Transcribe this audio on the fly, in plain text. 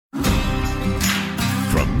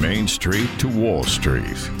Main Street to Wall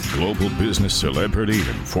Street, global business celebrity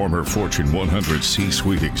and former Fortune 100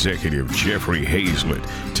 C-suite executive Jeffrey Hayzlett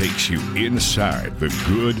takes you inside the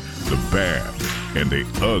good, the bad, and the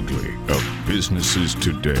ugly of businesses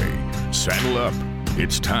today. Saddle up.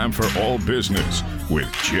 It's time for All Business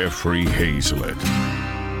with Jeffrey Hayzlett.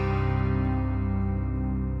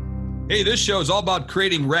 Hey, this show is all about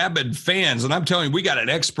creating rabid fans, and I'm telling you, we got an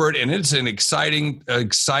expert, and it's an exciting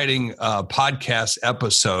podcast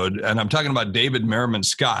episode, and I'm talking about David Merriman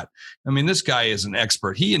Scott. I mean, this guy is an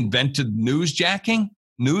expert. He invented newsjacking.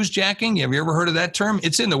 Newsjacking, have you ever heard of that term?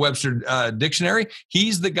 It's in the Webster Dictionary.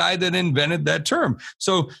 He's the guy that invented that term.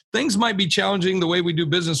 So things might be challenging the way we do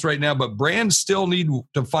business right now, but brands still need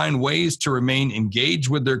to find ways to remain engaged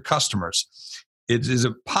with their customers. Is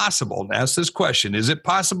it possible, and ask this question, is it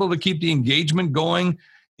possible to keep the engagement going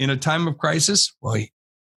in a time of crisis? Well,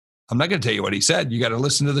 I'm not going to tell you what he said. You got to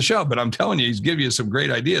listen to the show, but I'm telling you, he's giving you some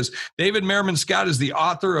great ideas. David Merriman Scott is the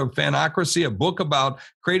author of Fanocracy, a book about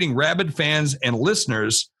creating rabid fans and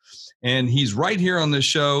listeners. And he's right here on this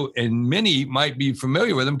show, and many might be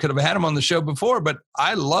familiar with him, could have had him on the show before, but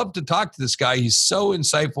I love to talk to this guy. He's so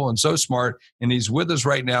insightful and so smart, and he's with us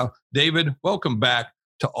right now. David, welcome back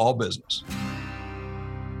to All Business.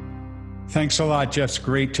 Thanks a lot, Jeff. It's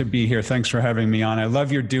great to be here. Thanks for having me on. I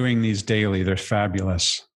love you're doing these daily. They're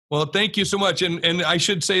fabulous. Well, thank you so much. And I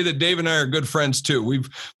should say that Dave and I are good friends too. We've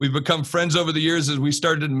become friends over the years as we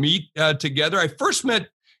started to meet together. I first met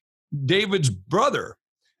David's brother.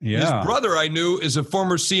 Yeah. His brother I knew is a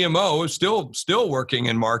former CMO, still working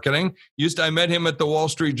in marketing. I met him at the Wall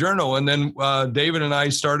Street Journal, and then David and I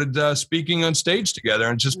started speaking on stage together,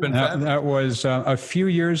 and it's just been fun. That was a few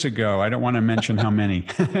years ago. I don't want to mention how many.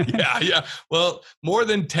 Yeah. Well, more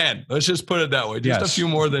than 10. Let's just put it that way. Just a few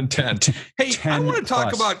more than 10. Hey, I want to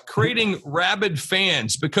talk about creating rabid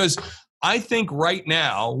fans, because I think right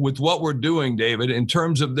now with what we're doing, David, in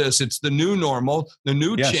terms of this, it's the new normal, the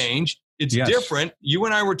new change. It's different. You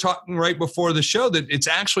and I were talking right before the show that it's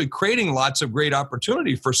actually creating lots of great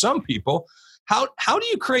opportunity for some people. How do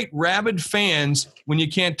you create rabid fans when you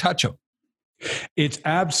can't touch them? It's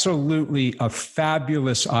absolutely a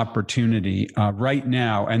fabulous opportunity right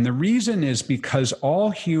now. And the reason is because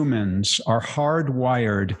all humans are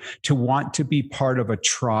hardwired to want to be part of a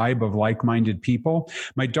tribe of like-minded people.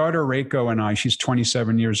 My daughter, Reiko, and I, she's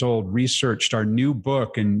 27 years old, researched our new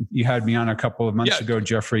book. And you had me on a couple of months ago,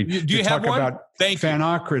 Jeffrey, to talk about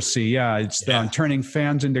Fanocracy. Yeah, it's turning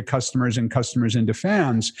fans into customers and customers into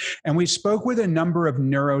fans. And we spoke with a number of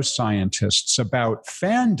neuroscientists about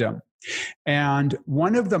fandom. And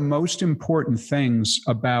one of the most important things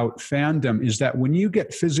about fandom is that when you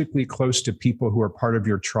get physically close to people who are part of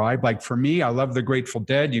your tribe, like for me, I love the Grateful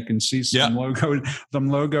Dead. You can see some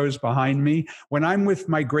logos behind me. When I'm with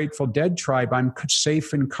my Grateful Dead tribe, I'm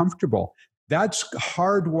safe and comfortable. That's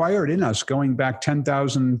hardwired in us going back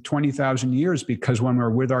 10,000, 20,000 years, because when we're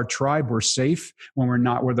with our tribe, we're safe. When we're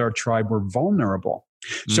not with our tribe, we're vulnerable.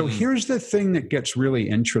 So here's the thing that gets really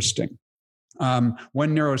interesting. One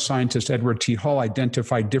neuroscientist, Edward T. Hall,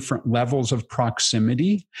 identified different levels of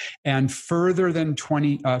proximity, and further than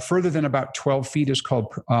about 12 feet is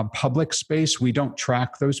called public space. We don't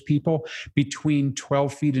track those people. Between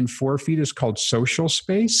 12 feet and 4 feet is called social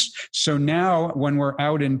space. So now when we're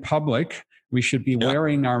out in public, we should be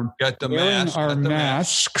wearing our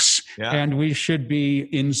masks, and we should be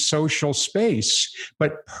in social space.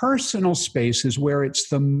 But personal space is where it's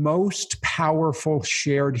the most powerful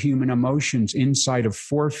shared human emotions inside of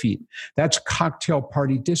 4 feet. That's cocktail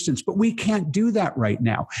party distance. But we can't do that right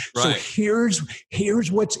now. Right. So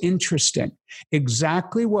here's what's interesting.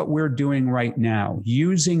 Exactly what we're doing right now,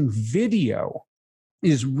 using video,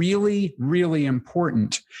 is really, really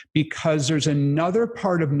important, because there's another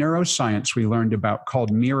part of neuroscience we learned about called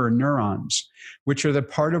mirror neurons, which are the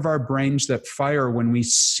part of our brains that fire when we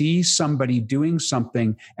see somebody doing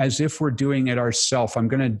something as if we're doing it ourselves. I'm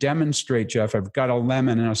going to demonstrate, Jeff. I've got a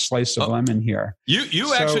lemon and a slice of lemon here.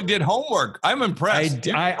 You actually did homework. I'm impressed.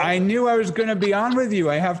 I knew I was going to be on with you.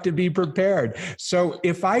 I have to be prepared. So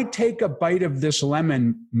if I take a bite of this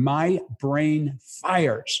lemon, my brain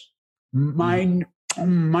fires.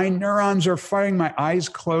 My neurons are firing. My eyes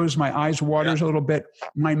close. My eyes waters a little bit.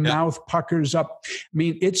 My mouth puckers up. I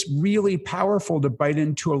mean, it's really powerful to bite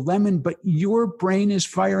into a lemon, but your brain is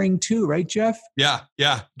firing too, right, Jeff? Yeah.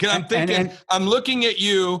 Because I'm thinking, I'm looking at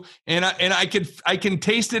you, and I can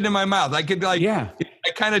taste it in my mouth. I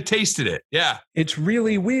kind of tasted it. Yeah. It's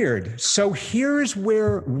really weird. So here's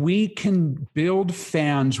where we can build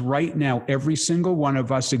fans right now, every single one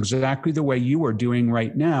of us, exactly the way you are doing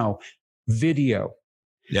right now. Video.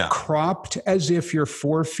 Cropped as if you're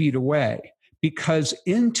 4 feet away. because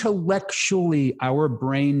intellectually our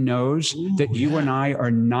brain knows that you and I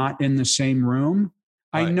are not in the same room.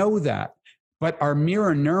 Right. I know that, but our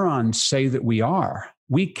mirror neurons say that we are.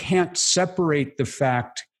 We can't separate the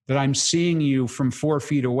fact that I'm seeing you from 4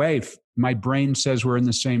 feet away. My brain says we're in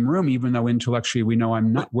the same room, even though intellectually we know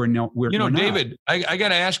I'm not. We're David, I got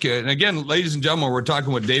to ask you, and again, ladies and gentlemen, we're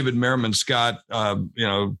talking with David Merriman Scott.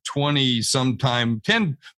 20 sometime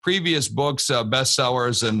 10 previous books,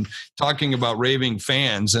 bestsellers, and talking about raving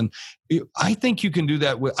fans. And I think you can do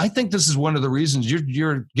that. I think this is one of the reasons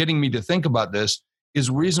you're getting me to think about this. Is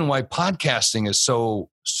the reason why podcasting is so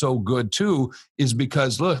good too. Is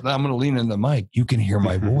because look, I'm going to lean in the mic. You can hear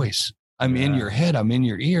my voice. I'm in your head. I'm in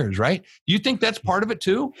your ears, right? Do you think that's part of it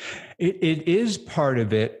too? It is part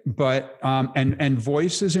of it, but and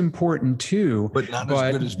voice is important too. But not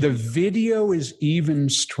as good as the video is even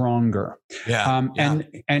stronger. Yeah.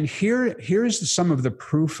 And here's some of the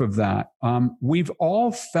proof of that. We've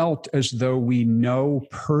all felt as though we know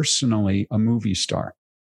personally a movie star.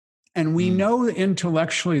 And we know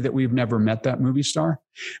intellectually that we've never met that movie star,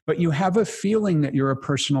 but you have a feeling that you're a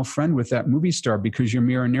personal friend with that movie star because your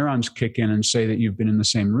mirror neurons kick in and say that you've been in the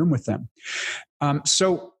same room with them.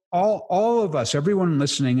 So all of us, everyone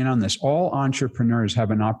listening in on this, all entrepreneurs have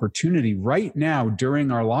an opportunity right now during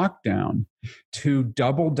our lockdown to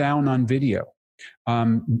double down on video.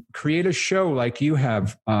 Create a show like you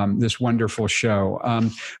have, this wonderful show,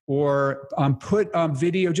 or put a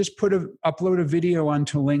video, upload a video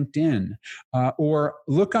onto LinkedIn, or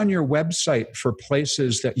look on your website for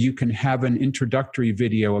places that you can have an introductory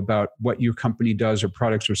video about what your company does or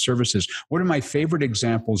products or services. One of my favorite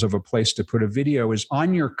examples of a place to put a video is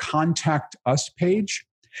on your Contact Us page.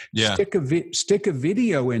 Yeah. Stick a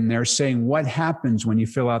video in there saying what happens when you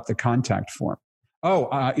fill out the contact form.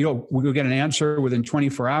 We'll get an answer within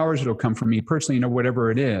 24 hours. It'll come from me personally,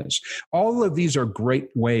 whatever it is. All of these are great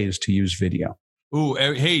ways to use video. Ooh,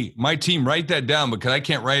 hey, my team, write that down because I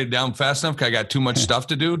can't write it down fast enough because I got too much stuff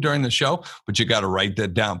to do during the show, but you got to write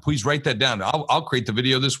that down. Please write that down. I'll create the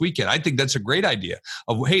video this weekend. I think that's a great idea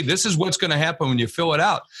of, hey, this is what's going to happen when you fill it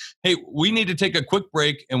out. Hey, we need to take a quick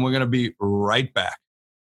break and we're going to be right back.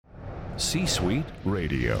 C-Suite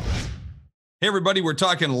Radio. Hey, everybody, we're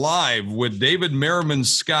talking live with David Merriman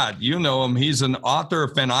Scott. You know him. He's an author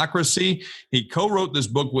of Fanocracy. He co-wrote this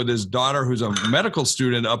book with his daughter, who's a medical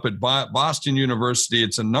student up at Boston University.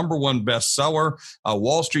 It's a #1 bestseller, a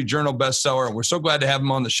Wall Street Journal bestseller, and we're so glad to have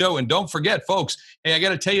him on the show. And don't forget, folks, hey, I got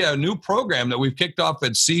to tell you, a new program that we've kicked off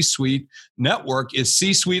at C-Suite Network is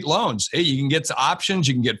C-Suite Loans. Hey, you can get options,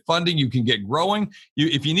 you can get funding, you can get growing.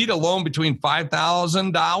 If you need a loan between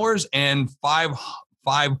 $5,000 and $5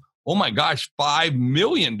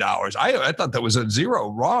 million. I thought that was a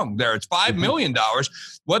zero wrong there. It's $5 million.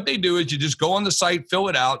 What they do is you just go on the site, fill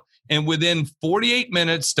it out, and within 48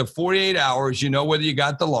 minutes to 48 hours, you know whether you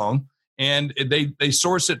got the loan. And they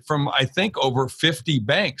source it from, I think, over 50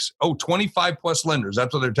 banks. 25 plus lenders.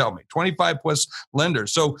 That's what they're telling me. 25 plus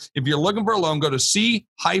lenders. So if you're looking for a loan, go to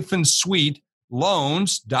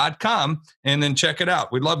C-Suite.loans.com and then check it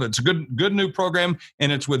out. We love it. It's a good new program,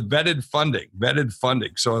 and it's with vetted funding.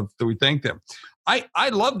 So we thank them. I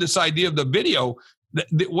love this idea of the video.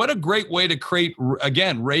 What a great way to create,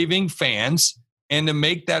 again, raving fans and to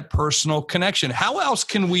make that personal connection. How else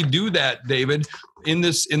can we do that, David, in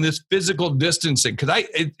this physical distancing? Because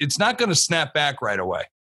it's not going to snap back right away.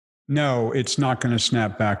 No, it's not going to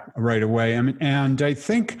snap back right away. And I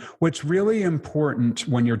think what's really important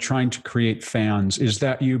when you're trying to create fans is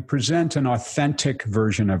that you present an authentic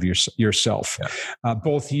version of yourself,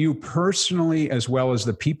 both you personally, as well as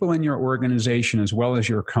the people in your organization, as well as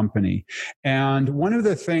your company. And one of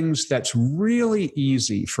the things that's really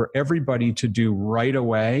easy for everybody to do right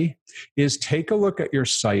away is take a look at your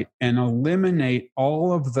site and eliminate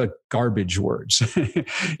all of the garbage words.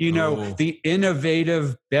 The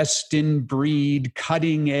innovative, best in breed,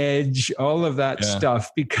 cutting edge, all of that stuff,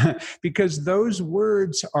 because those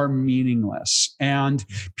words are meaningless and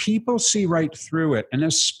people see right through it. And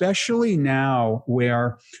especially now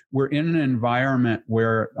where we're in an environment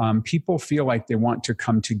where people feel like they want to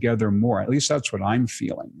come together more. At least that's what I'm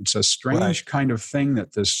feeling. It's a strange kind of thing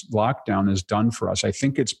that this lockdown has done for us. I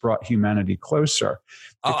think it's brought humanity closer.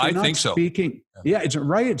 I think so. It's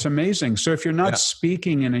right. It's amazing. So if you're not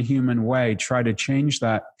speaking in a human way, try to change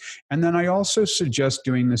that. And then I also suggest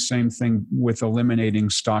doing the same thing with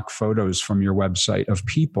eliminating stock photos from your website of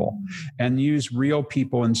people and use real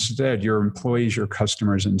people instead, your employees, your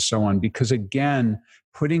customers, and so on. Because again,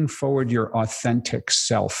 putting forward your authentic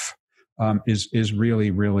self is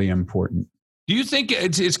really, really important. Do you think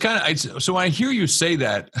it's kind of, so when I hear you say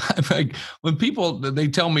that, like when people, they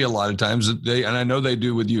tell me a lot of times, and I know they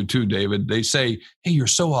do with you too, David, they say, hey, you're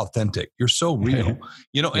so authentic. You're so real,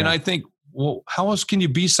 and I think, well, how else can you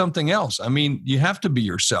be something else? I mean, you have to be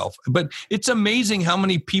yourself, but it's amazing how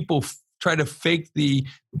many people try to fake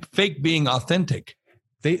being authentic.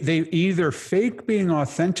 They either fake being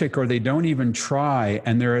authentic or they don't even try,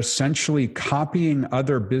 and they're essentially copying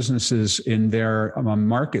other businesses in their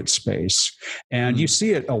market space. And you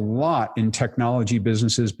see it a lot in technology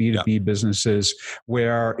businesses, B2B businesses,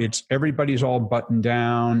 where it's everybody's all buttoned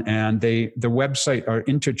down, and the website are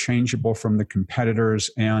interchangeable from the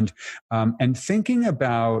competitors. And thinking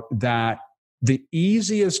about that, the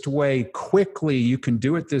easiest way quickly you can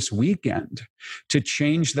do it this weekend to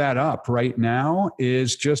change that up right now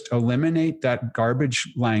is just eliminate that garbage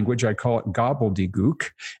language. I call it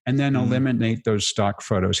gobbledygook, and then eliminate those stock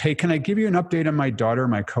photos. Hey, can I give you an update on my daughter,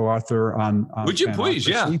 my co-author on Would you please?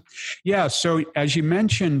 Yeah. Yeah. So as you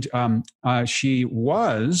mentioned, she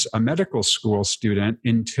was a medical school student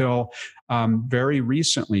until very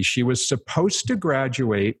recently. She was supposed to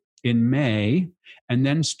graduate in May and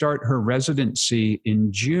then start her residency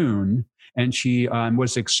in June. And she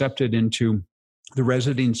was accepted into the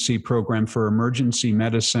residency program for emergency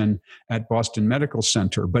medicine at Boston Medical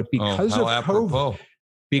Center. But because of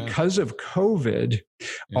COVID,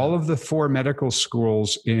 all of the 4 medical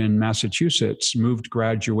schools in Massachusetts moved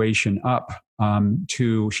graduation up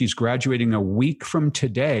she's graduating a week from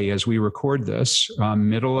today as we record this,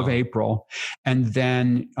 middle of April. And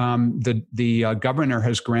then the governor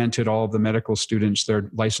has granted all of the medical students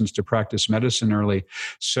their license to practice medicine early.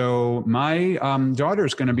 So my daughter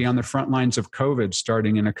is going to be on the front lines of COVID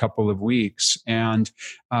starting in a couple of weeks. And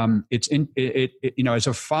as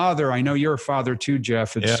a father, I know you're a father too,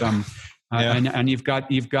 Jeff. It's and you've got.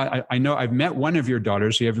 I know I've met one of your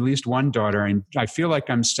daughters. You have at least one daughter, and I feel like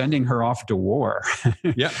I'm sending her off to war.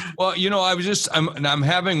 Yeah. Well, I'm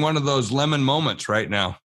having one of those lemon moments right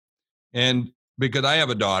now, and because I have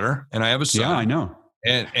a daughter and I have a son. Yeah, I know.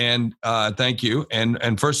 And thank you.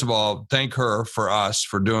 And first of all, thank her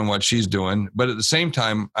for doing what she's doing. But at the same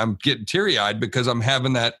time, I'm getting teary-eyed because I'm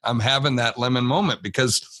having that lemon moment,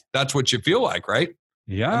 because that's what you feel like, right?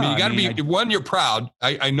 Yeah. I mean, you got to be, one, you're proud.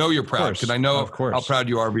 I know you're proud because I know how proud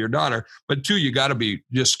you are of your daughter. But 2, you got to be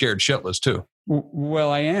just scared shitless too.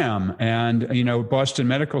 Well, I am. And, Boston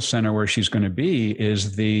Medical Center, where she's going to be,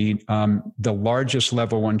 is the largest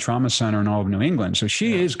level 1 trauma center in all of New England. So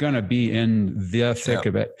she is going to be in the thick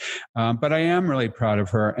of it. But I am really proud of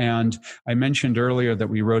her. And I mentioned earlier that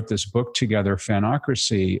we wrote this book together,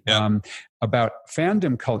 Fanocracy, about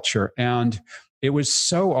fandom culture. And it was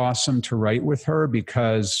so awesome to write with her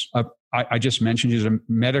because I just mentioned she's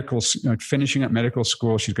finishing up medical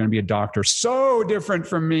school. She's going to be a doctor. So different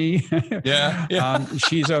from me. Yeah.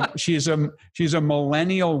 She's a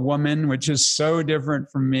millennial woman, which is so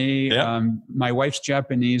different from me. Yeah. My wife's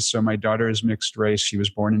Japanese, so my daughter is mixed race. She was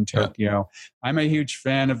born in Tokyo. Yeah. I'm a huge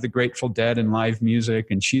fan of the Grateful Dead and live music,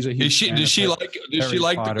 and she's a huge fan. Does she like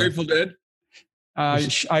the Grateful Dead?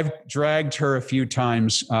 I've dragged her a few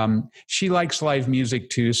times. She likes live music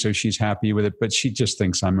too, so she's happy with it, but she just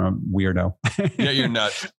thinks I'm a weirdo. Yeah, you're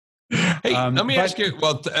nuts. Hey, let me ask you.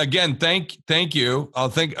 Well, again, thank you.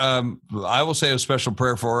 I will say a special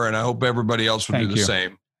prayer for her, and I hope everybody else will do the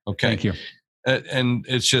same. Okay. Thank you. And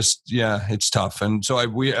it's just, it's tough. And so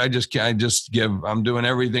I'm doing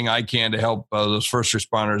everything I can to help those first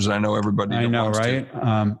responders. And I know everybody. I know, right?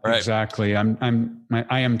 Right? Exactly.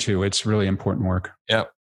 I am too. It's really important work. Yeah.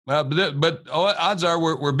 But odds are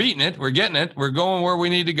we're beating it. We're getting it. We're going where we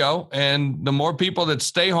need to go. And the more people that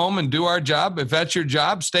stay home and do our job, if that's your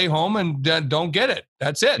job, stay home and don't get it.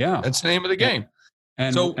 That's it. Yeah. That's the name of the game.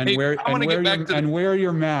 And, wear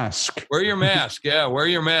your mask. Wear your mask. Yeah, wear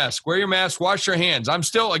your mask. Wear your mask. Wash your hands. I'm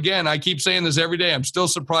still, again, I keep saying this every day. I'm still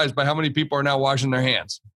surprised by how many people are now washing their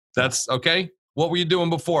hands. That's okay. What were you doing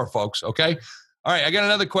before, folks? Okay. All right. I got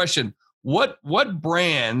another question. What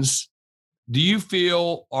brands do you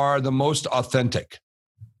feel are the most authentic?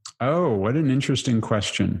 Oh, what an interesting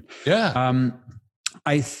question. Yeah.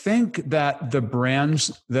 I think that the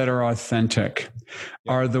brands that are authentic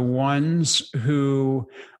are the ones who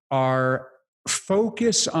are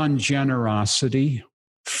focused on generosity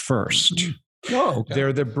first. Oh, okay.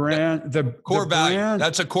 They're the brand, the core value.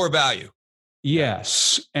 That's a core value.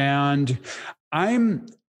 Yes. And I'm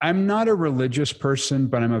not a religious person,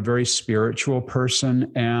 but I'm a very spiritual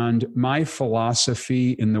person. And my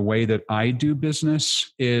philosophy in the way that I do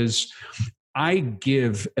business is I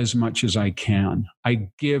give as much as I can. I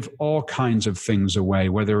give all kinds of things away,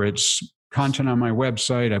 whether it's content on my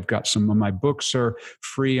website. I've got some of my books are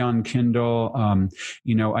free on Kindle. I'm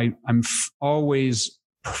always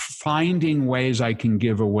finding ways I can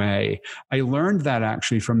give away. I learned that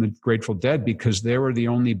actually from the Grateful Dead, because they were the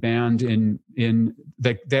only band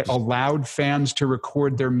that allowed fans to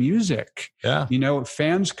record their music. Yeah.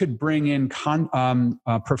 Fans could bring in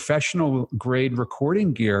professional grade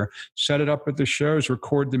recording gear, set it up at the shows,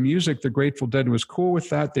 record the music. The Grateful Dead was cool with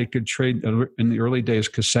that. They could trade, in the early days,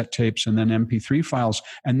 cassette tapes and then MP3 files,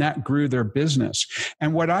 and that grew their business.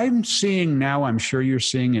 And what I'm seeing now, I'm sure you're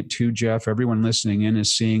seeing it too, Jeff, everyone listening in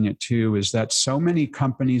is seeing it too, is that so many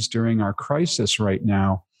companies during our crisis right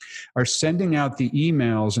now are sending out the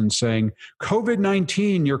emails and saying,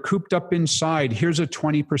 COVID-19, you're cooped up inside, here's a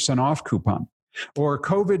 20% off coupon. Or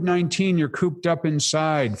COVID-19, you're cooped up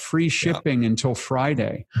inside, free shipping until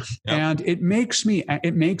Friday. And it makes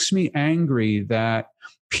me angry that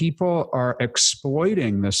people are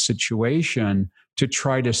exploiting this situation to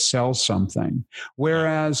try to sell something,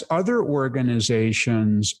 whereas other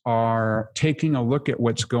organizations are taking a look at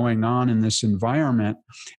what's going on in this environment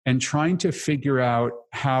and trying to figure out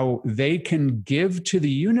how they can give to the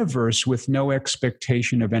universe with no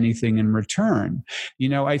expectation of anything in return.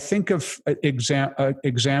 I think of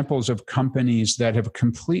examples of companies that have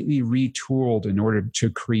completely retooled in order to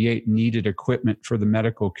create needed equipment for the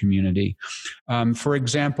medical community. For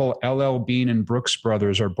example, LL Bean and Brooks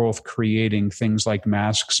Brothers are both creating things like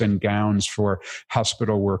masks and gowns for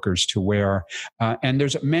hospital workers to wear. And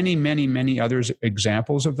there's many, many, many other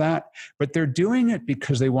examples of that, but they're doing it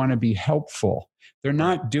because they want to be helpful. They're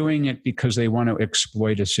not doing it because they want to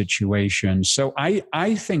exploit a situation. So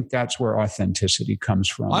I think that's where authenticity comes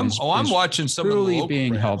from. I'm watching some of the really local being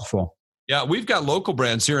brands. Helpful. Yeah, we've got local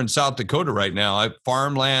brands here in South Dakota right now.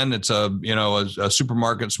 Farmland, it's a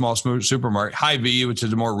supermarket, small supermarket. Hy-Vee, which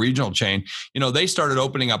is a more regional chain. They started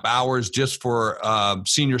opening up hours just for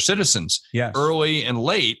senior citizens, early and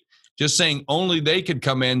late, just saying only they could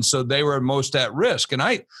come in, so they were most at risk. And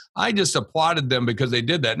I just applauded them because they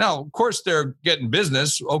did that. Now, of course, they're getting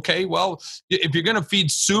business. Okay, well, if you're going to feed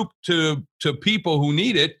soup to people who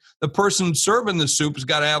need it, the person serving the soup has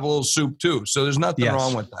got to have a little soup too. So there's nothing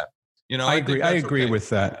wrong with that. I agree with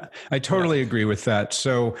that. I totally agree with that.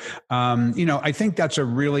 So, I think that's a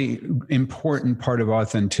really important part of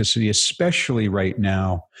authenticity, especially right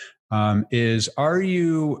now, is are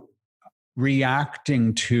you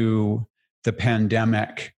reacting to the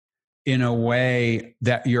pandemic in a way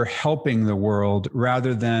that you're helping the world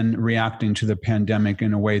rather than reacting to the pandemic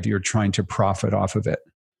in a way that you're trying to profit off of it?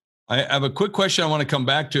 I have a quick question I want to come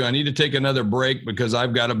back to. I need to take another break because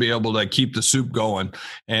I've got to be able to keep the soup going.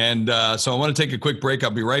 And so I want to take a quick break.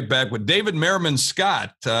 I'll be right back with David Merriman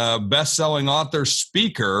Scott, best-selling author,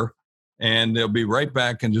 speaker, and they'll be right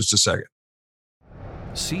back in just a second.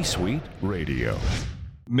 C-Suite Radio.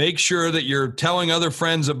 Make sure that you're telling other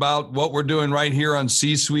friends about what we're doing right here on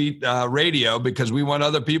C-Suite Radio, because we want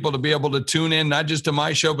other people to be able to tune in, not just to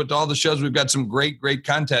my show, but to all the shows. We've got some great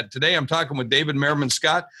content. Today, I'm talking with David Merriman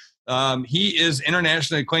Scott. He is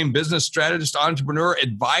internationally acclaimed business strategist, entrepreneur,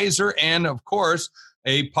 advisor, and, of course,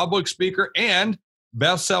 a public speaker and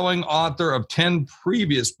best-selling author of 10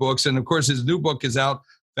 previous books. And, of course, his new book is out,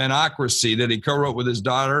 Fanocracy, that he co-wrote with his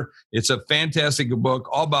daughter. It's a fantastic book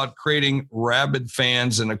all about creating rabid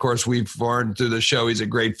fans. And of course, we've learned through the show, he's a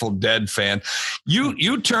Grateful Dead fan.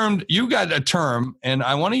 You got a term, and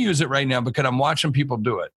I want to use it right now because I'm watching people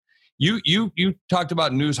do it. You talked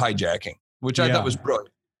about news hijacking, which I thought was brilliant.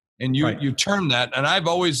 And you termed that, and I've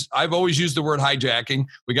always used the word hijacking.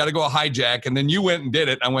 We got to go hijack, and then you went and did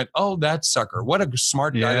it. I went, oh, that sucker! What a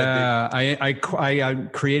smart guy! Yeah, I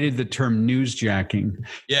created the term newsjacking.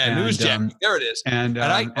 Yeah, newsjacking. There it is. And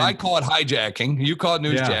I call it hijacking. You call it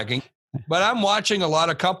newsjacking. But I'm watching a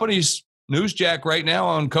lot of companies newsjack right now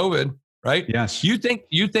on COVID. Right? Yes. You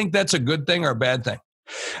think that's a good thing or a bad thing?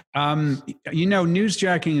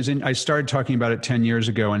 Newsjacking I started talking about it 10 years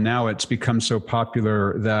ago, and now it's become so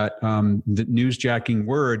popular that the newsjacking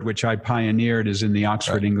word, which I pioneered, is in the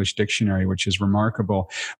Oxford English Dictionary, which is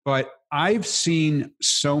remarkable. But I've seen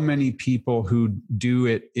so many people who do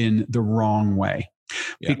it in the wrong way.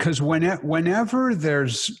 Yeah. Because whenever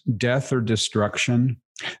there's death or destruction,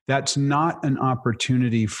 that's not an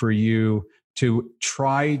opportunity for you to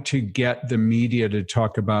try to get the media to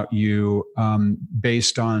talk about you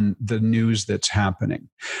based on the news that's happening.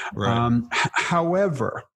 Right.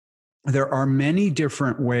 However, there are many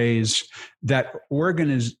different ways that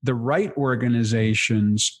the right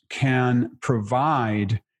organizations can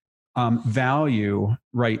provide value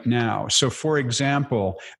right now. So, for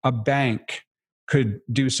example, a bank could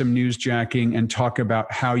do some newsjacking and talk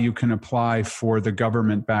about how you can apply for the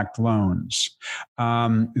government-backed loans.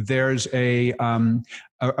 There's a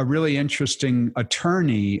really interesting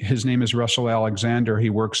attorney. His name is Russell Alexander. He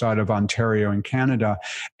works out of Ontario in Canada,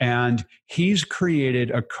 and he's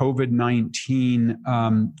created a COVID-19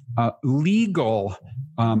 legal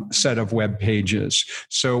set of web pages.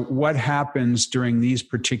 So what happens during these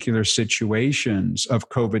particular situations of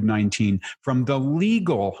COVID-19 from the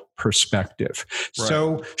legal perspective? Right.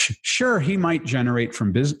 So sure, he might generate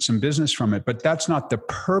some business from it, but that's not the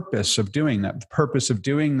purpose of doing that. The purpose of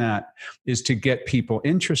doing that is to get people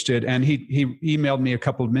interested. And he emailed me a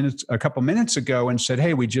couple minutes ago and said,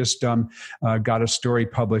 "Hey, we just got a story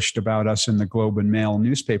published about us in the Globe and Mail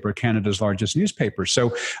newspaper, Canada's largest newspaper."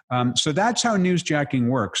 So that's how newsjacking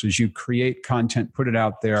works: is you create content, put it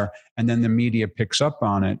out there, and then the media picks up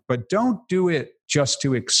on it. But don't do it just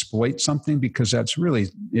to exploit something, because that's really,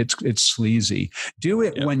 it's sleazy. Do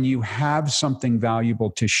it when you have something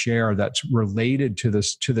valuable to share that's related to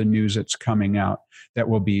the news that's coming out, that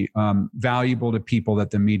will be valuable to people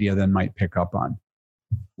that the media then might pick up on.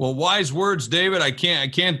 Well, wise words, David. I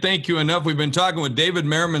can't thank you enough. We've been talking with David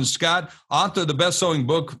Merriman Scott, author of the best-selling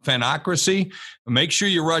book, Fanocracy. Make sure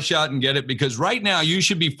you rush out and get it, because right now you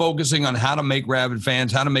should be focusing on how to make rabid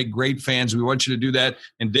fans, how to make great fans. We want you to do that,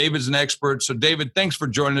 and David's an expert. So, David, thanks for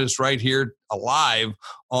joining us right here live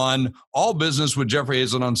on All Business with Jeffrey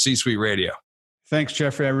Hayzlett on C-Suite Radio. Thanks,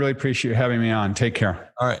 Jeffrey. I really appreciate you having me on. Take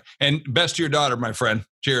care. All right. And best to your daughter, my friend.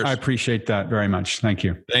 Cheers. I appreciate that very much. Thank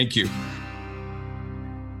you. Thank you.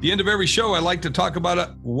 The end of every show, I like to talk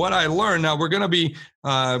about what I learned. Now, we're going to be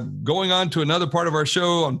going on to another part of our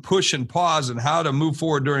show on push and pause and how to move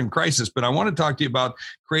forward during crisis. But I want to talk to you about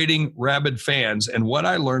creating rabid fans and what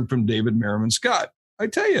I learned from David Merriman Scott. I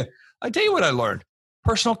tell you what I learned.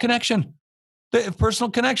 Personal connection. Personal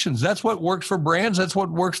connections. That's what works for brands. That's what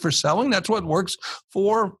works for selling. That's what works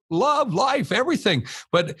for love, life, everything.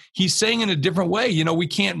 But he's saying in a different way, we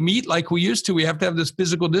can't meet like we used to. We have to have this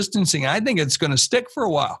physical distancing. I think it's going to stick for a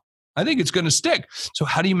while. I think it's going to stick. So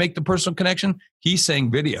how do you make the personal connection? He's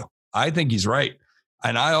saying video. I think he's right.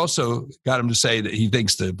 And I also got him to say that he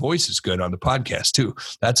thinks the voice is good on the podcast too.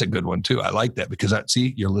 That's a good one too. I like that, because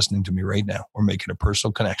you're listening to me right now. We're making a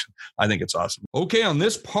personal connection. I think it's awesome. Okay, on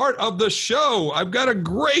this part of the show, I've got a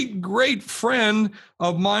great, great friend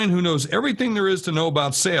of mine who knows everything there is to know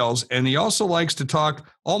about sales. And he also likes to talk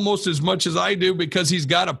almost as much as I do, because he's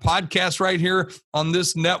got a podcast right here on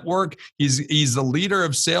this network. He's the leader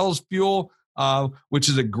of Sales Fuel, which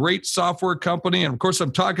is a great software company. And of course,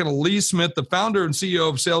 I'm talking to Lee Smith, the founder and CEO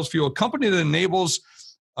of Sales Fuel, a company that enables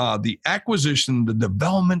the acquisition, the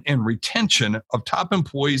development, and retention of top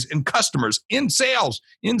employees and customers in sales.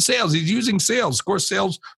 He's using sales. Of course,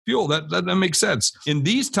 Sales Fuel, that makes sense. In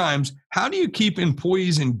these times, how do you keep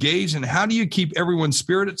employees engaged, and how do you keep everyone's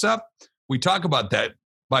spirits up? We talk about that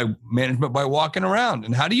by management, by walking around.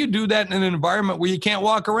 And how do you do that in an environment where you can't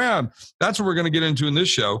walk around? That's what we're going to get into in this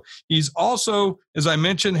show. He's also, as I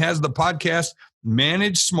mentioned, has the podcast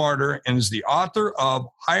Manage Smarter, and is the author of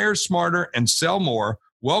Hire Smarter and Sell More.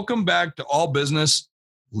 Welcome back to All Business,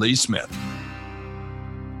 Lee Smith.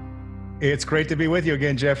 It's great to be with you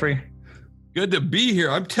again, Jeffrey. Good to be here.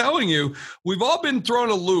 I'm telling you, we've all been thrown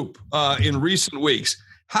a loop in recent weeks.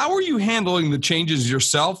 How are you handling the changes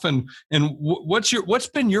yourself, and what's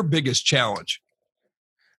been your biggest challenge?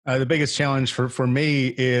 The biggest challenge for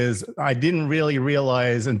me is I didn't really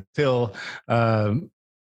realize until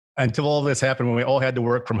all this happened, when we all had to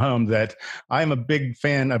work from home, that I'm a big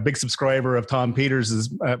fan, a big subscriber of Tom Peters'.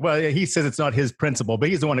 He says it's not his principle, but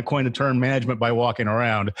he's the one that coined the term management by walking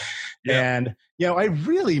around. Yeah. And I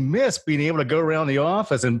really miss being able to go around the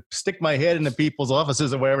office and stick my head into people's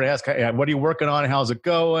offices or whatever and ask, what are you working on? How's it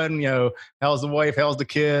going? How's the wife? How's the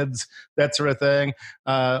kids? That sort of thing.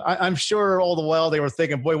 I'm sure all the while they were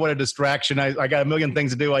thinking, boy, what a distraction. I got a million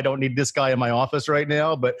things to do. I don't need this guy in my office right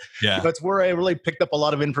now. But that's where I really picked up a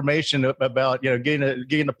lot of information about, getting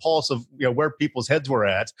the pulse of, where people's heads were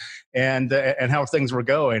at and how things were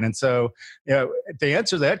going. And so, to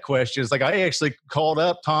answer that question, it's like I actually called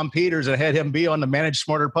up Tom Peters and had him be on the Manage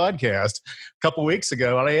Smarter podcast a couple weeks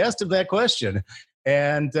ago, and I asked him that question.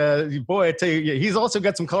 And boy, I tell you, he's also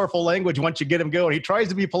got some colorful language once you get him going. He tries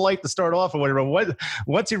to be polite to start off or whatever.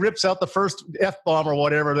 Once he rips out the first F-bomb or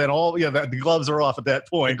whatever, then the gloves are off at that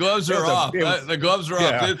point. The gloves are off. The gloves are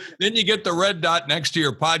off. Then you get the red dot next to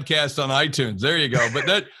your podcast on iTunes. There you go. But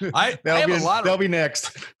that'll be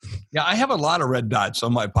next. Yeah, I have a lot of red dots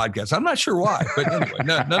on my podcast. I'm not sure why, but anyway,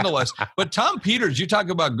 nonetheless. But Tom Peters, you talk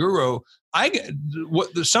about guru.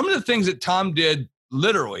 Some of the things that Tom did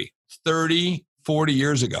literally 30, 40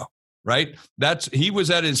 years ago, right? He was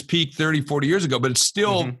at his peak 30, 40 years ago, but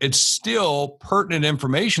it's still pertinent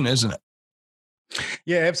information, isn't it?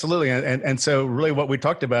 Yeah, absolutely. And so really what we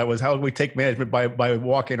talked about was how we take management by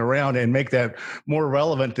walking around and make that more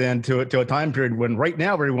relevant then to a time period when right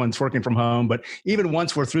now everyone's working from home. But even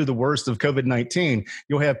once we're through the worst of COVID-19,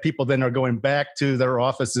 you'll have people then are going back to their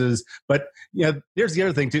offices. But there's the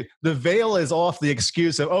other thing too. The veil is off the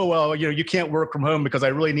excuse of, oh, well, you can't work from home because I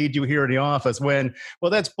really need you here in the office. Well,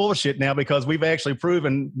 that's bullshit now, because we've actually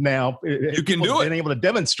proven now you can do it. Been able to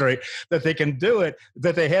demonstrate that they can do it,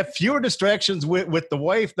 that they have fewer distractions with the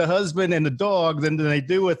wife, the husband, and the dog than they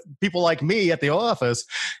do with people like me at the office,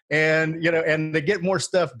 and they get more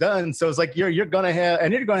stuff done. So it's like you're going to have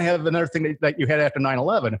another thing that you had after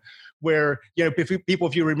 9/11, where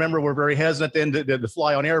if you remember, were very hesitant then to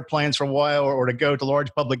fly on airplanes for a while or to go to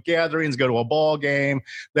large public gatherings, go to a ball game,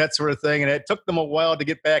 that sort of thing, and it took them a while to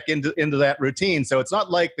get back into that routine. So it's not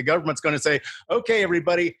like the government's going to say, okay,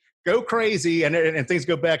 everybody, go crazy and things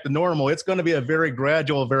go back to normal. It's going to be a very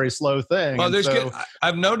gradual, very slow thing. Well,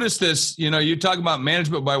 I've noticed this, you talk about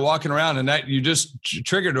management by walking around, and that you just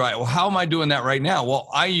triggered, right? Well, how am I doing that right now? Well,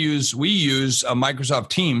 we use Microsoft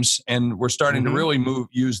Teams, and we're starting to really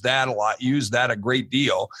use that a lot, use that a great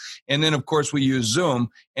deal. And then of course we use Zoom,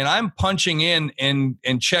 and I'm punching in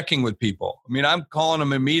and checking with people. I mean, I'm calling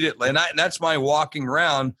them immediately, and that's my walking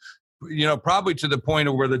around, probably to the point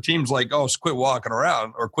of where the team's like, oh, quit walking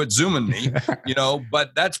around or quit Zooming me,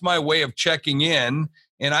 but that's my way of checking in.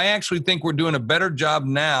 And I actually think we're doing a better job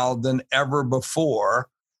now than ever before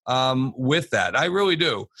with that. I really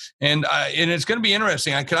do. And it's going to be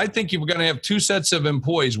interesting. I think you're going to have two sets of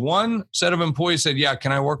employees. One set of employees said, yeah,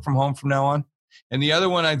 can I work from home from now on? And the other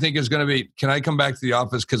one, I think, is going to be, can I come back to the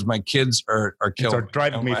office because my kids are killing me. They're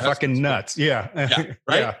driving me fucking nuts. Yeah. Yeah,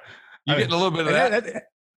 right? Yeah. You're getting a little bit of that.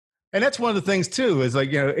 And that's one of the things too, is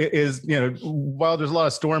like, while there's a lot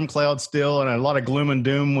of storm clouds still and a lot of gloom and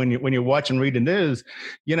doom when you watch and read the news,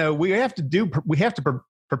 we have to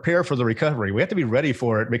prepare for the recovery. We have to be ready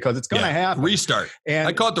for it because it's going to happen. Restart. And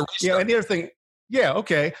I call it the restart. Yeah. And the other thing, yeah,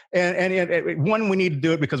 okay. And one, we need to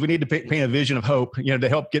do it because we need to paint a vision of hope, to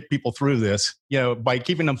help get people through this, by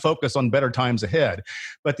keeping them focused on better times ahead.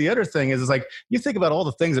 But the other thing is like, you think about all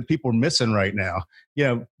the things that people are missing right now,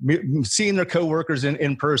 seeing their coworkers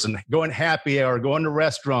in person, going happy hour, going to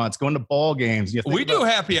restaurants, going to ball games. We do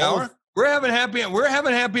happy hour. We're having happy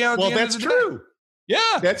hour. Well, that's true.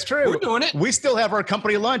 Yeah, that's true. We're doing it. We still have our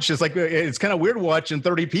company lunch. It's like, it's kind of weird watching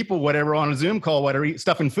 30 people, whatever, on a Zoom call, whatever,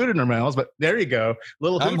 stuffing food in their mouths. But there you go.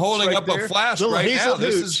 I'm holding up a flask right now.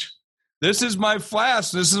 This is my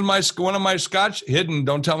flask. This is one of my Scotch hidden.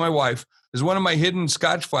 Don't tell my wife. There's one of my hidden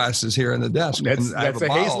Scotch flasks here in the desk. That's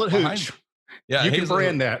a Hazelett Hooch. Yeah, you can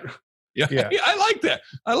brand that. Yeah, I like that.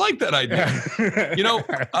 I like that idea.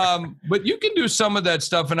 But you can do some of that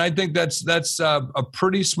stuff, and I think that's a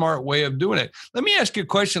pretty smart way of doing it. Let me ask you a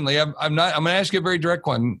question, Lee. I'm going to ask you a very direct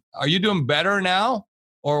one. Are you doing better now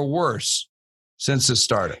or worse since it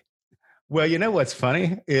started? Well, what's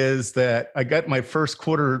funny is that I got my first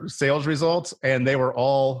quarter sales results, and they were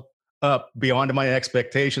all up beyond my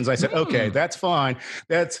expectations. I said, okay, that's fine.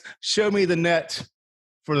 Show me the net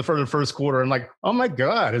for the first quarter. And like, oh my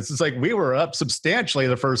God, it's just like we were up substantially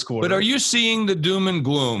the first quarter. But are you seeing the doom and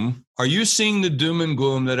gloom? Are you seeing the doom and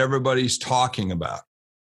gloom that everybody's talking about?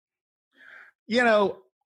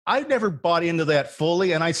 I never bought into that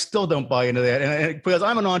fully, and I still don't buy into that. And because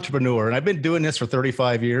I'm an entrepreneur, and I've been doing this for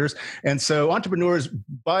 35 years. And so entrepreneurs,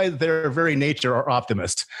 by their very nature, are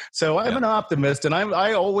optimists. So I'm an optimist, and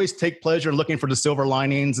I always take pleasure looking for the silver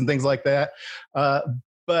linings and things like that.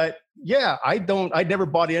 But yeah, I never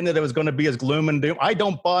bought in that it was going to be as gloom and doom. I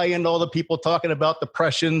don't buy into all the people talking about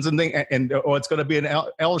depressions and things, and it's going to be an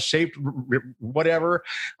L-shaped whatever.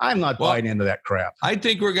 I'm not buying into that crap. I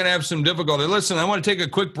think we're going to have some difficulty. Listen, I want to take a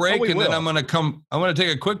quick break, then I want to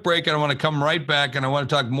take a quick break, and I want to come right back, and I want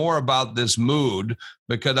to talk more about this mood,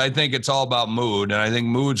 because I think it's all about mood, and I think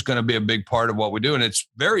mood's going to be a big part of what we do, and it's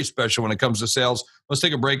very special when it comes to sales. Let's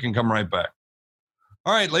take a break and come right back.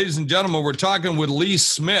 All right, ladies and gentlemen, we're talking with Lee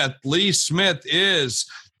Smith. Lee Smith is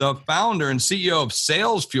the founder and CEO of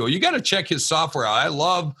SalesFuel. You got to check his software out. I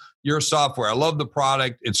love your software. I love the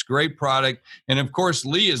product. It's a great product. And of course,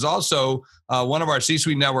 Lee is also one of our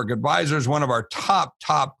C-Suite Network advisors, one of our top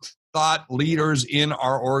thought leaders in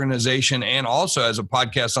our organization, and also as a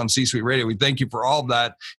podcast on C-Suite Radio. We thank you for all of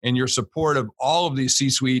that and your support of all of these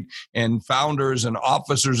C-Suite and founders and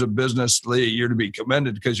officers of business. Lee, you're to be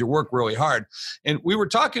commended because you work really hard. And we were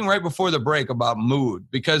talking right before the break about mood,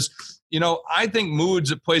 because I think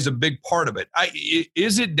moods plays a big part of it.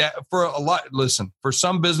 For a lot? Listen, for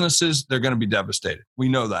some businesses, they're going to be devastated. We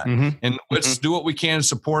know that. And let's do what we can to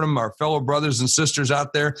support them. Our fellow brothers and sisters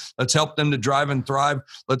out there, let's help them to drive and thrive.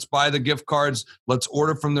 Let's buy the gift cards. Let's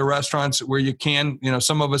order from the restaurants where you can.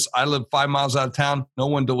 Some of us, I live 5 miles out of town. No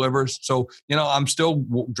one delivers. So, I'm still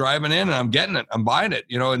driving in and I'm getting it. I'm buying it,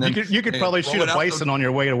 and then you could probably shoot a bison on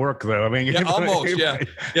your way to work though. I mean, yeah, almost. Yeah.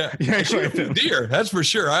 Deer. That's for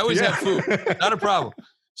sure. I always have food. Not a problem.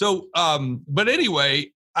 So, but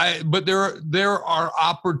anyway, but there are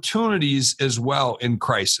opportunities as well in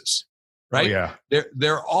crisis, right? Oh, yeah.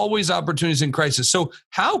 There are always opportunities in crisis. So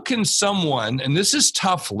how can someone, and this is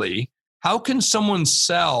tough, Lee, how can someone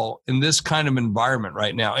sell in this kind of environment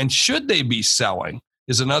right now? And should they be selling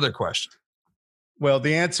is another question. Well,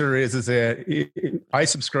 the answer is that I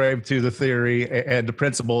subscribe to the theory and the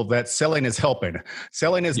principle that selling is helping.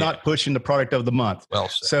 Selling is not pushing the product of the month. Well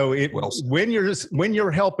said. So when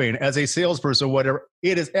you're helping as a salesperson or whatever,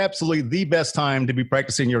 it is absolutely the best time to be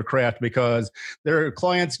practicing your craft, because there are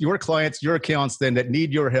your accounts then that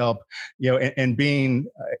need your help, and being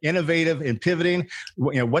innovative and pivoting.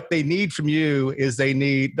 What they need from you is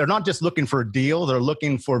they're not just looking for a deal, they're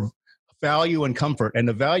looking for value and comfort. And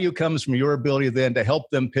the value comes from your ability then to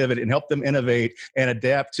help them pivot and help them innovate and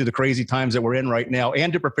adapt to the crazy times that we're in right now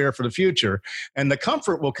and to prepare for the future. And the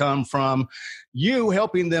comfort will come from you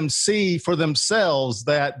helping them see for themselves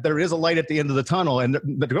that there is a light at the end of the tunnel, and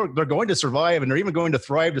they're going to survive, and they're even going to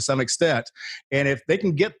thrive to some extent. And if they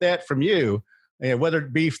can get that from you, whether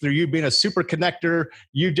it be through you being a super connector,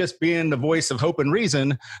 you just being the voice of hope and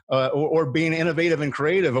reason, or being innovative and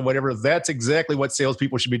creative or whatever, that's exactly what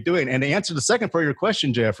salespeople should be doing. And to answer the second part of your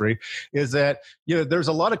question, Jeffrey, is that there's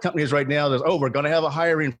a lot of companies right now that, we're going to have a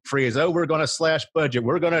hiring freeze. We're going to slash budget.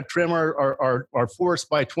 We're going to trim our force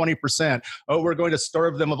by 20%. We're going to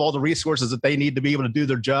starve them of all the resources that they need to be able to do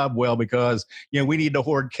their job well, because we need to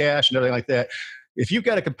hoard cash and everything like that. If you've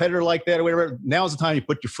got a competitor like that or whatever, now's the time you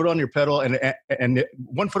put your foot on your pedal and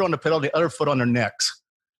one foot on the pedal, the other foot on their necks.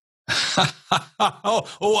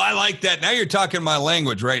 I like that. Now you're talking my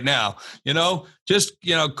language right now. Just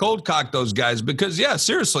cold cock those guys, because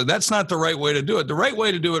seriously, that's not the right way to do it. The right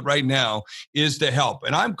way to do it right now is to help.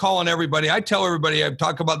 And I'm calling everybody. I tell everybody, I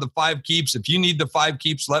talk about the 5 keeps. If you need the 5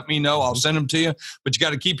 keeps, let me know. I'll send them to you. But you got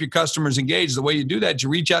to keep your customers engaged. The way you do that, you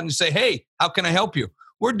reach out and you say, hey, how can I help you?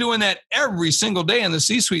 We're doing that every single day in the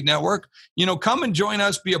C-Suite Network. Come and join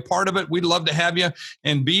us, be a part of it. We'd love to have you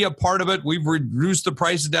and be a part of it. We've reduced the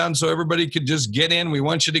prices down so everybody could just get in. We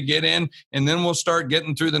want you to get in, and then we'll start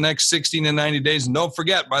getting through the next 60 to 90 days. And don't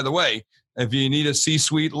forget, by the way, if you need a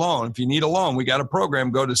C-Suite loan, if you need a loan, we got a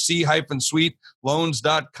program. Go to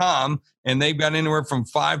c-suiteloans.com, and they've got anywhere from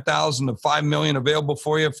 $5,000 to $5 million available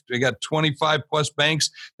for you. They got 25 plus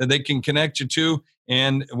banks that they can connect you to.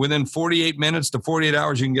 And within 48 minutes to 48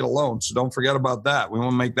 hours, you can get a loan. So don't forget about that. We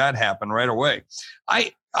want to make that happen right away.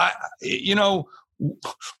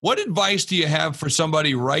 What advice do you have for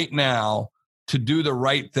somebody right now to do the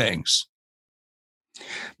right things?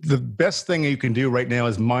 The best thing you can do right now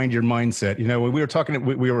is mind your mindset. When we were talking,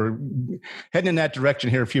 we were heading in that direction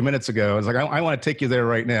here a few minutes ago. I was like, I want to take you there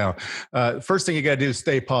right now. First thing you got to do is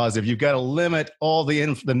stay positive. You've got to limit all the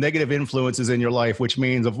negative influences in your life, which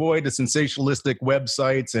means avoid the sensationalistic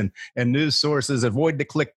websites and news sources, avoid the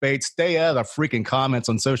clickbait, stay out of the freaking comments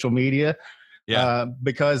on social media. Yeah.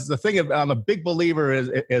 Because the thing I'm a big believer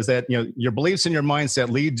is that your beliefs and your mindset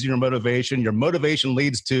leads to your motivation. Your motivation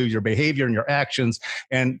leads to your behavior and your actions,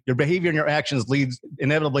 and your behavior and your actions leads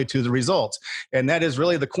inevitably to the results. And that is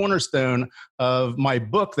really the cornerstone of my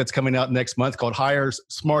book that's coming out next month called Hire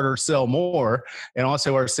Smarter, Sell More, and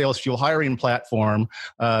also our Sales Fuel hiring platform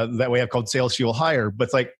that we have called Sales Fuel Hire. But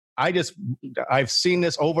it's like, I've seen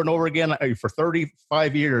this over and over again for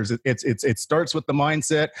 35 years. It starts with the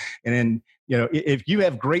mindset, and then if you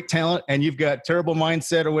have great talent and you've got terrible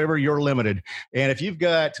mindset or whatever, you're limited. And if you've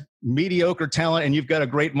got mediocre talent and you've got a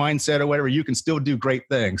great mindset or whatever, you can still do great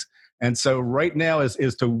things. And so right now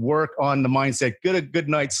is to work on the mindset, get a good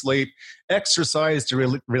night's sleep, exercise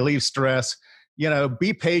to relieve stress.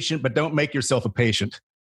 Be patient, but don't make yourself a patient.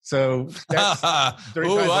 So that's I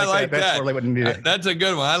like that. That's really that's a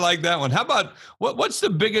good one. I like that one. How about what's the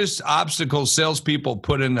biggest obstacle salespeople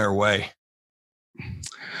put in their way?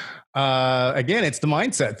 Again, it's the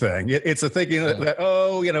mindset thing. It's the thinking that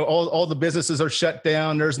all the businesses are shut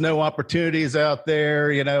down. There's no opportunities out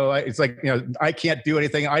there. It's like I can't do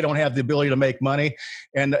anything. I don't have the ability to make money.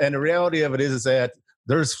 And the reality of it is that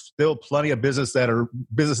there's still plenty of businesses that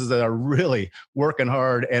are really working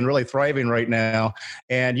hard and really thriving right now.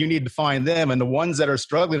 And you need to find them. And the ones that are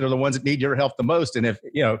struggling are the ones that need your help the most. And if,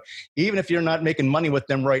 even if you're not making money with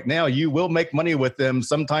them right now, you will make money with them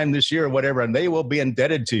sometime this year or whatever, and they will be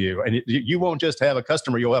indebted to you. And you won't just have a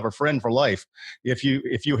customer, you'll have a friend for life if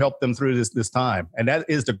you help them through this time. And that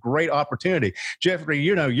is the great opportunity. Jeffrey,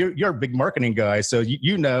 you're a big marketing guy. So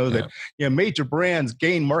you know that major brands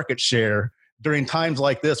gain market share during times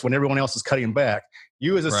like this when everyone else is cutting back.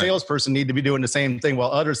 You as a salesperson need to be doing the same thing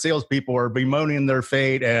while other salespeople are bemoaning their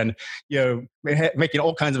fate and making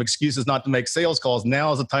all kinds of excuses not to make sales calls.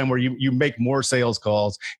 Now is the time where you make more sales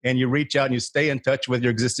calls and you reach out and you stay in touch with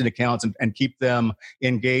your existing accounts and keep them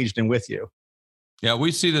engaged and with you. Yeah,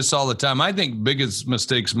 we see this all the time. I think biggest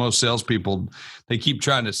mistakes most salespeople, they keep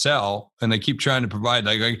trying to sell and they keep trying to provide.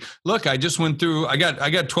 Like, look, I just went through. I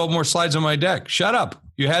got 12 more slides on my deck. Shut up.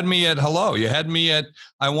 You had me at hello. You had me at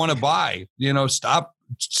I want to buy.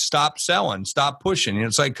 Stop selling. Stop pushing.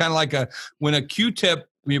 It's like kind of like when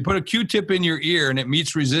you put a Q-tip in your ear and it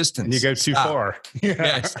meets resistance. And you go too far.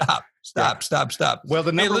 Yeah, stop. Well,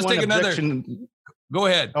 the number one objection. Go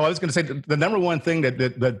ahead. Oh, I was going to say the number one thing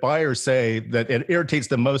that buyers say that it irritates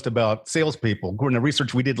them most about salespeople, according to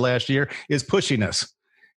research we did last year, is pushiness.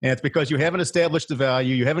 And it's because you haven't established the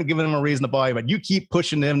value, you haven't given them a reason to buy, but you keep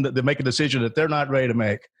pushing them to make a decision that they're not ready to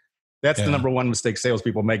make. That's the number one mistake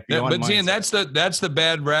salespeople make. But see, and that's the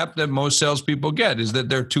bad rap that most salespeople get, is that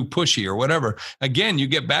they're too pushy or whatever. Again, you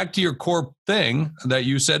get back to your core thing that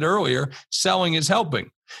you said earlier. Selling is helping.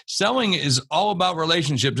 Selling is all about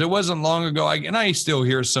relationships. It wasn't long ago, and I still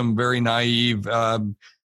hear some very naive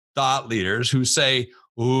thought leaders who say,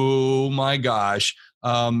 "Oh my gosh,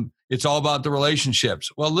 it's all about the relationships."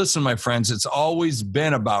 Well, listen, my friends, it's always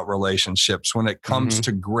been about relationships when it comes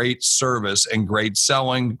to great service and great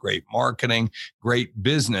selling, great marketing, great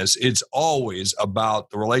business. It's always about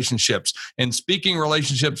the relationships. And speaking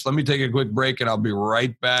relationships, let me take a quick break and I'll be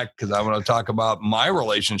right back because I want to talk about my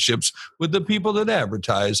relationships with the people that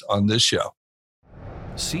advertise on this show.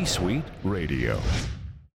 C-Suite Radio.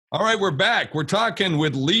 All right, we're back. We're talking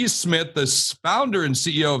with Lee Smith, the founder and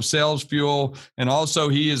CEO of Sales Fuel, and also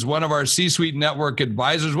he is one of our C-Suite Network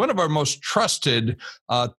advisors, one of our most trusted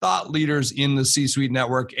thought leaders in the C-Suite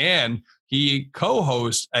Network, and he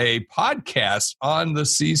co-hosts a podcast on the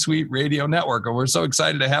C-Suite Radio Network, and we're so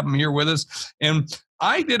excited to have him here with us. And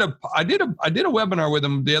I did a webinar with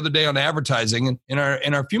him the other day on advertising, and in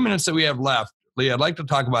our few minutes that we have left, Lee, I'd like to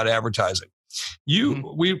talk about advertising.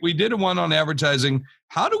 We did one on advertising.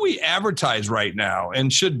 How do we advertise right now?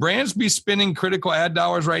 And should brands be spending critical ad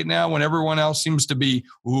dollars right now when everyone else seems to be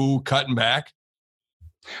cutting back?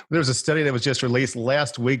 There's a study that was just released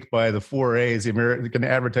last week by the 4As, the American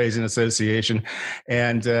Advertising Association,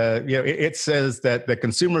 and it says that the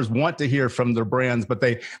consumers want to hear from their brands, but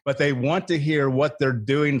they want to hear what they're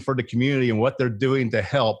doing for the community and what they're doing to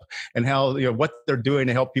help, and how what they're doing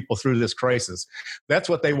to help people through this crisis. That's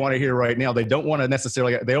what they want to hear right now. They don't want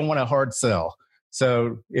a hard sell.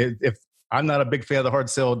 So if I'm not a big fan of the hard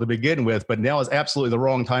sell to begin with, but now is absolutely the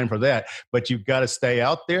wrong time for that. But you've got to stay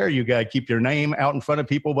out there. You got to keep your name out in front of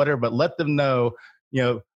people, whatever, but let them know,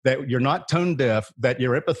 that you're not tone deaf, that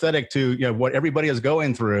you're empathetic to, what everybody is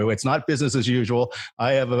going through. It's not business as usual.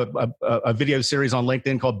 I have a video series on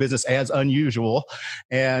LinkedIn called Business as Unusual.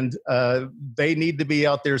 And they need to be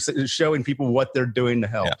out there showing people what they're doing to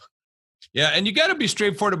help. Yeah, and you got to be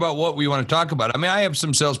straightforward about what we want to talk about. I mean, I have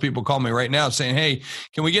some salespeople call me right now saying, "Hey,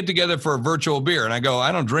 can we get together for a virtual beer?" And I go,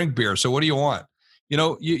 "I don't drink beer, so what do you want?"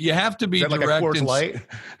 You have to be direct. Like a Coors Light?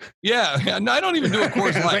 Yeah, no, I don't even do a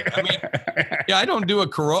Coors Light. I mean, I don't do a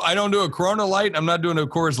Corona Light. I'm not doing a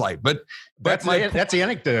Coors Light, but that's the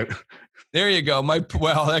anecdote. There you go.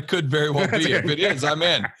 That could very well be. If it is, I'm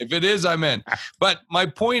in. If it is, I'm in. But my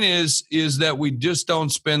point is that we just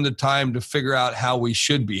don't spend the time to figure out how we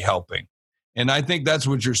should be helping. And I think that's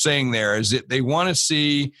what you're saying there, is that they want to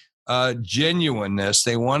see genuineness.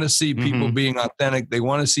 They want to see people being authentic. They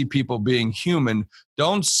want to see people being human.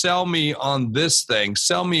 Don't sell me on this thing.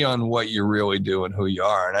 Sell me on what you really do and who you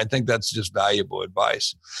are. And I think that's just valuable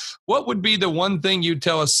advice. What would be the one thing you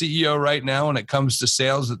tell a CEO right now when it comes to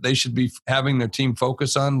sales that they should be having their team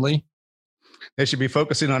focus on, Lee? They should be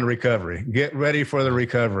focusing on recovery. Get ready for the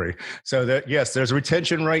recovery. So that, yes, there's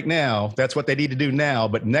retention right now. That's what they need to do now.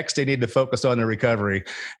 But next, they need to focus on the recovery.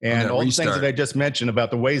 And all the things that I just mentioned about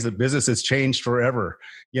the ways that business has changed forever.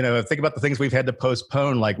 Think about the things we've had to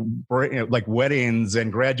postpone, like weddings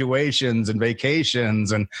and graduations and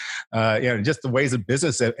vacations, and just the ways that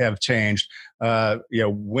business have changed.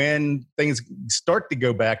 When things start to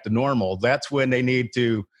go back to normal, that's when they need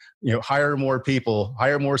to hire more people,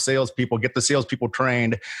 hire more salespeople, get the salespeople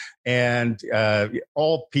trained, and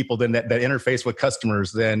all people then that interface with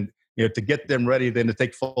customers, then to get them ready, then to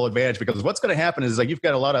take full advantage. Because what's going to happen is, like, you've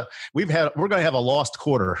got we're going to have a lost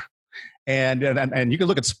quarter. And you can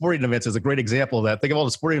look at sporting events as a great example of that. Think of all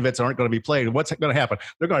the sporting events that aren't going to be played. What's going to happen?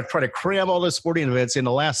 They're going to try to cram all those sporting events in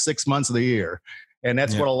the last 6 months of the year. And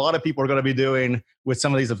that's what a lot of people are going to be doing with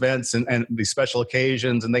some of these events and these special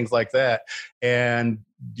occasions and things like that. And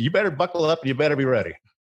you better buckle up and you better be ready.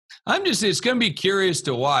 It's going to be curious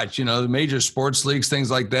to watch, the major sports leagues,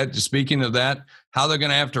 things like that. Just speaking of that, how they're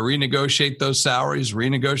going to have to renegotiate those salaries,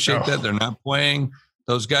 that they're not playing.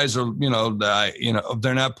 Those guys are, if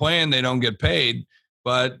they're not playing, they don't get paid,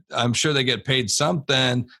 but I'm sure they get paid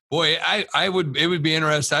something. Boy, it would be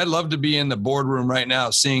interesting. I'd love to be in the boardroom right now,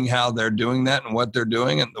 seeing how they're doing that and what they're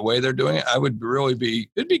doing and the way they're doing it.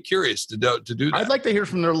 It'd be curious to do that. I'd like to hear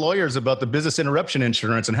from their lawyers about the business interruption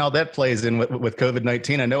insurance and how that plays in with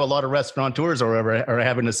COVID-19. I know a lot of restaurateurs are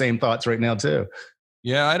having the same thoughts right now too.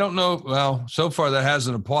 Yeah, I don't know. Well, so far that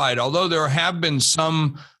hasn't applied, although there have been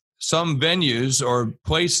some venues or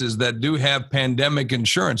places that do have pandemic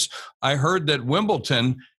insurance. I heard that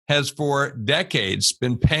Wimbledon has for decades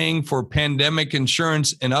been paying for pandemic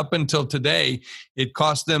insurance, and up until today,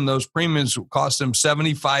 those premiums cost them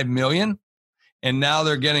 $75 million, and now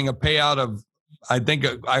they're getting a payout of, I think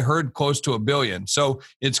I heard, close to $1 billion. So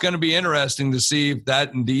it's going to be interesting to see if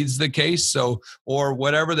that indeed is the case. So, or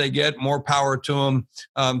whatever they get, more power to them.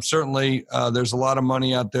 Certainly, there's a lot of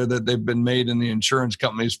money out there that they've been made in the insurance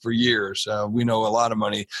companies for years. We know a lot of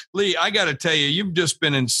money. Lee, I got to tell you, you've just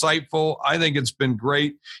been insightful. I think it's been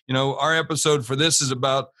great. Our episode for this is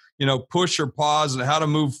about push or pause and how to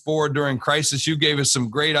move forward during crisis. You gave us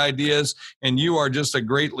some great ideas, and you are just a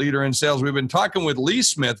great leader in sales. We've been talking with Lee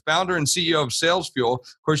Smith, founder and CEO of Sales Fuel.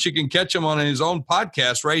 Of course, you can catch him on his own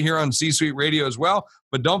podcast right here on C-Suite Radio as well.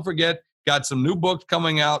 But don't forget, got some new books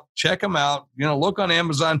coming out. Check them out. Look on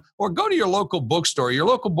Amazon or go to your local bookstore. Your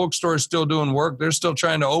local bookstore is still doing work. They're still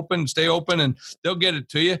trying to stay open, and they'll get it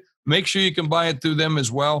to you. Make sure you can buy it through them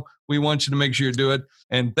as well. We want you to make sure you do it.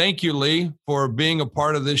 And thank you, Lee, for being a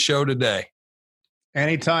part of this show today.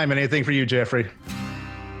 Anytime. Anything for you, Jeffrey.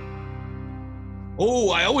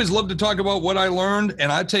 Oh, I always love to talk about what I learned.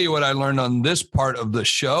 And I tell you what I learned on this part of the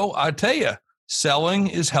show. I tell you, selling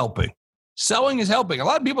is helping. Selling is helping. A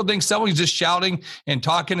lot of people think selling is just shouting and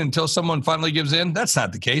talking until someone finally gives in. That's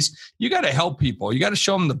not the case. You got to help people. You got to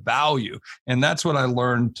show them the value. And that's what I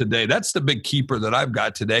learned today. That's the big keeper that I've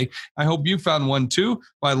got today. I hope you found one too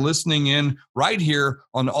by listening in right here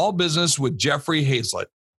on All Business with Jeffrey Hayzlett.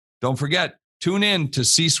 Don't forget, tune in to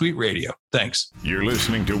C-Suite Radio. Thanks. You're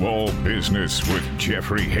listening to All Business with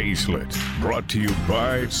Jeffrey Hayzlett, brought to you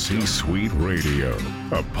by C-Suite Radio,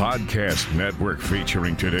 a podcast network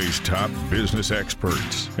featuring today's top business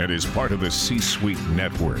experts, and is part of the C-Suite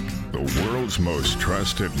Network, the world's most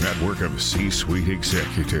trusted network of C-Suite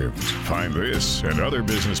executives. Find this and other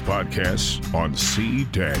business podcasts on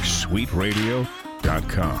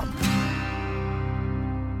c-suiteradio.com.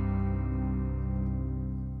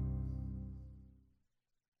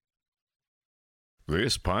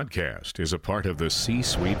 This podcast is a part of the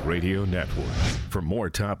C-Suite Radio Network. For more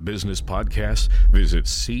top business podcasts, visit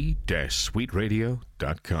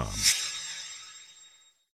c-suiteradio.com.